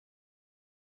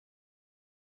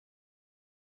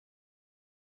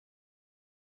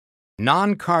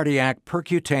Non-cardiac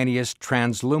percutaneous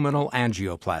transluminal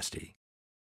angioplasty.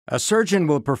 A surgeon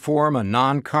will perform a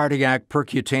non-cardiac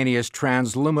percutaneous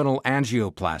transluminal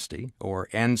angioplasty, or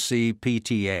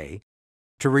NCPTA,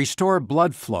 to restore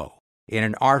blood flow in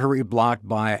an artery blocked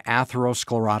by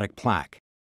atherosclerotic plaque.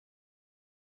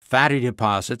 Fatty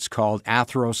deposits called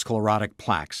atherosclerotic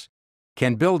plaques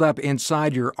can build up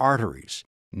inside your arteries,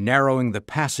 narrowing the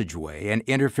passageway and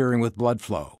interfering with blood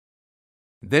flow.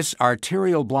 This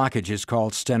arterial blockage is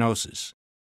called stenosis.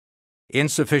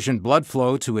 Insufficient blood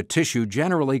flow to a tissue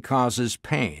generally causes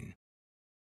pain.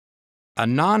 A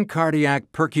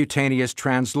non-cardiac percutaneous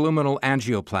transluminal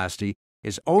angioplasty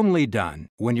is only done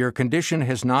when your condition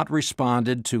has not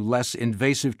responded to less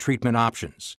invasive treatment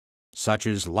options, such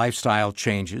as lifestyle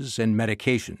changes and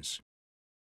medications.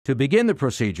 To begin the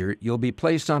procedure, you'll be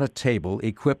placed on a table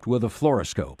equipped with a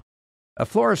fluoroscope. A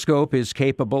fluoroscope is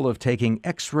capable of taking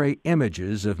X-ray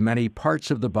images of many parts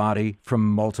of the body from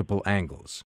multiple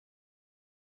angles.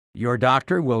 Your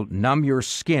doctor will numb your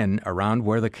skin around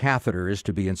where the catheter is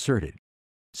to be inserted.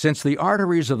 Since the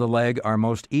arteries of the leg are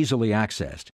most easily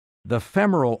accessed, the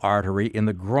femoral artery in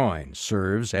the groin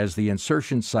serves as the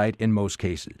insertion site in most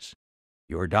cases.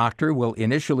 Your doctor will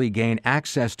initially gain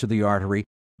access to the artery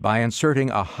by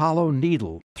inserting a hollow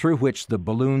needle through which the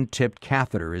balloon-tipped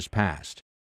catheter is passed.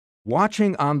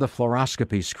 Watching on the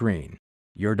fluoroscopy screen,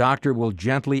 your doctor will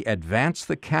gently advance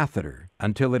the catheter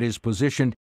until it is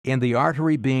positioned in the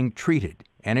artery being treated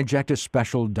and inject a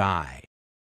special dye.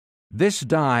 This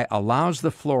dye allows the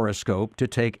fluoroscope to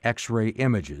take X-ray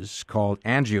images, called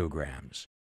angiograms,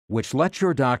 which lets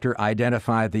your doctor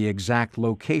identify the exact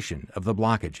location of the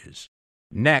blockages.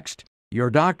 Next, your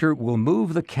doctor will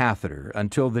move the catheter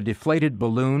until the deflated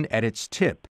balloon at its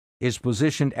tip is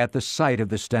positioned at the site of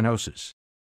the stenosis.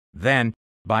 Then,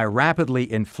 by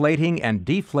rapidly inflating and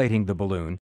deflating the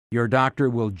balloon, your doctor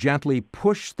will gently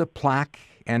push the plaque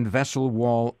and vessel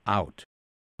wall out,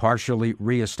 partially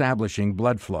reestablishing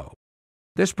blood flow.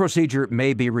 This procedure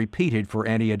may be repeated for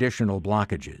any additional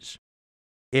blockages.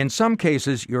 In some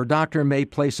cases, your doctor may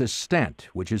place a stent,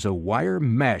 which is a wire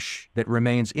mesh that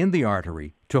remains in the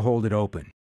artery, to hold it open.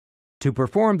 To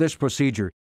perform this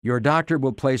procedure, your doctor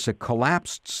will place a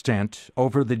collapsed stent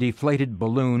over the deflated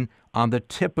balloon on the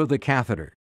tip of the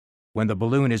catheter. When the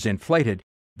balloon is inflated,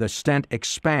 the stent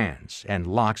expands and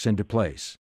locks into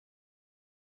place.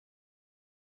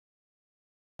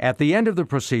 At the end of the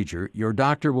procedure, your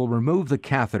doctor will remove the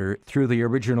catheter through the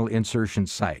original insertion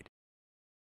site.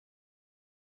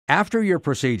 After your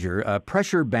procedure, a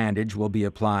pressure bandage will be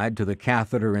applied to the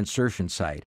catheter insertion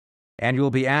site, and you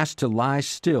will be asked to lie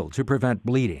still to prevent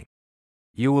bleeding.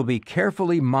 You will be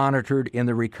carefully monitored in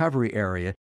the recovery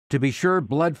area to be sure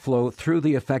blood flow through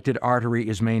the affected artery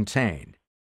is maintained.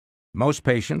 Most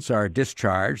patients are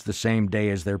discharged the same day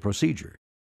as their procedure,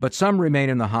 but some remain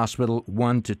in the hospital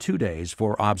 1 to 2 days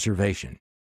for observation.